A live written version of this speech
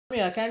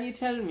Mia, can you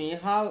tell me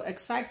how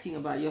exciting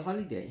about your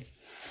holiday?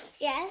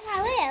 Yes,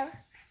 I will.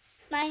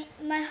 My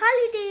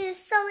holiday is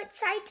so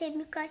exciting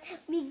because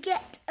we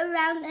get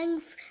around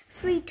in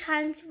free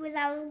times with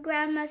our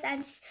grandmas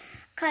and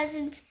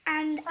cousins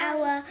and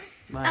our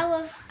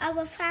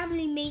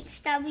family mates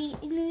that we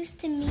used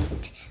to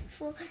meet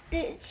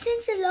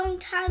since a long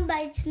time.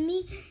 But it's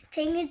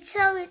meeting. It's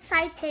so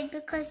exciting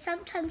because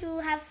sometimes we'll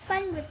have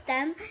fun with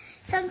them.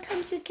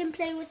 Sometimes we can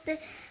play with the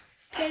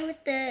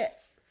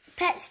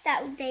pets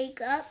that they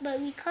got, but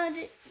we can't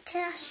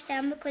touch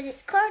them because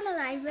it's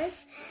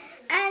coronavirus.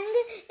 And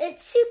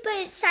it's super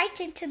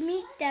exciting to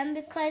meet them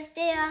because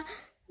they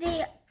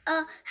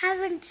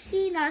haven't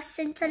seen us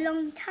since a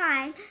long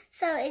time.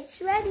 So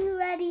it's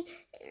really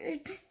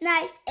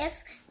nice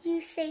if you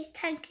say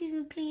thank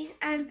you, please,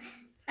 and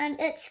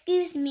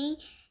excuse me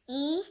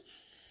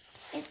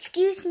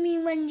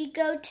when you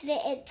go to the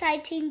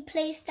exciting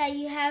place that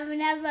you have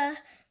never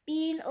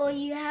been or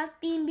you have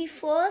been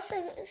before.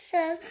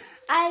 So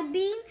I've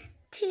been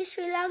to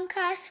Sri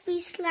Lanka,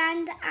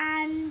 Switzerland,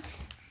 and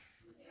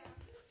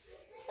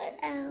what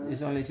else?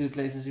 There's only 2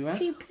 places you went?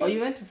 2 places. Oh,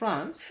 you went to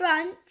France?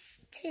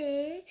 France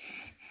too.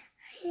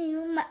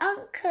 My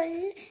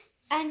uncle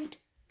and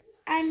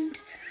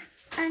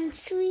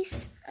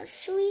Swiss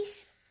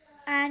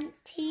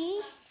auntie,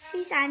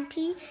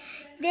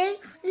 they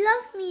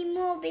love me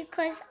more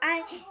because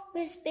I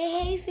was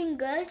behaving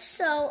good,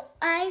 so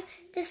I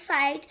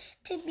decide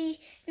to be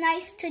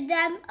nice to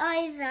them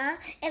either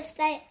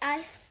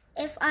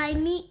if I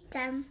meet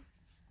them.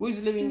 Who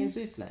is living in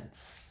Switzerland?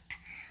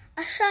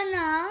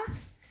 Ashana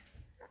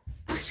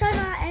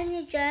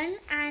Enigen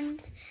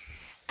and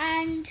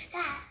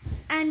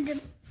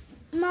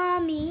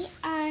mommy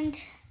and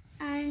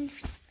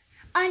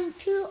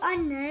 2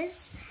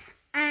 Annas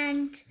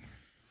and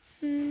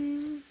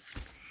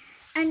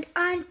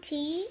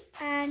auntie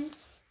and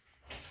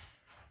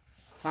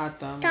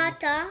Tata.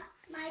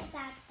 My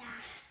Tata.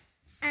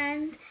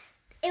 And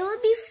it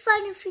will be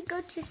fun if we go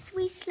to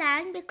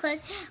Switzerland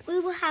because we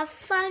will have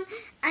fun,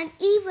 and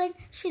even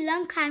Sri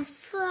Lanka and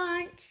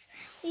France.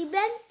 We've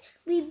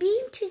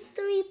been to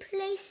 3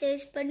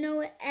 places, but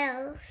nowhere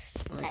else.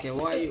 Okay,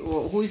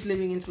 who is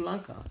living in Sri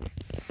Lanka?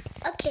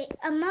 Okay,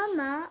 a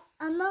mama,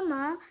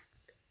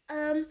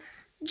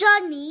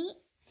 Johnny,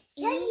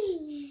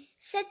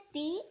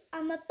 Seti,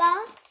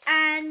 Amapa,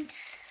 and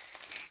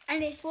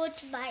his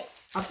motorbike.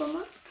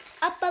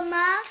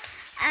 Appama,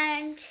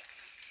 and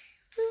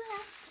who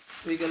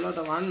else? We got a lot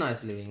of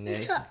Annas living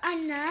there. So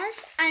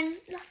Annas and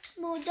lot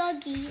more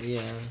doggies.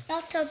 Yeah.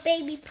 Lot of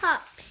baby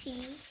pups.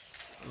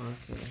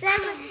 Okay.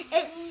 7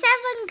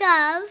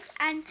 girls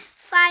and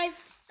 5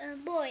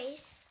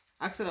 boys.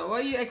 Axel,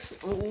 what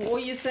are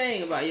you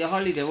saying about your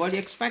holiday? What are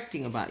you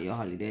expecting about your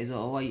holidays,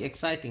 or what are you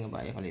exciting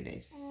about your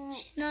holidays?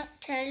 She's not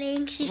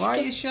telling. Why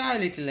are you shy,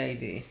 little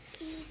lady?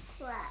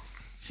 Secret.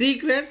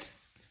 Secret?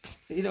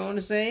 You don't want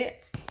to say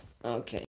it? Okay.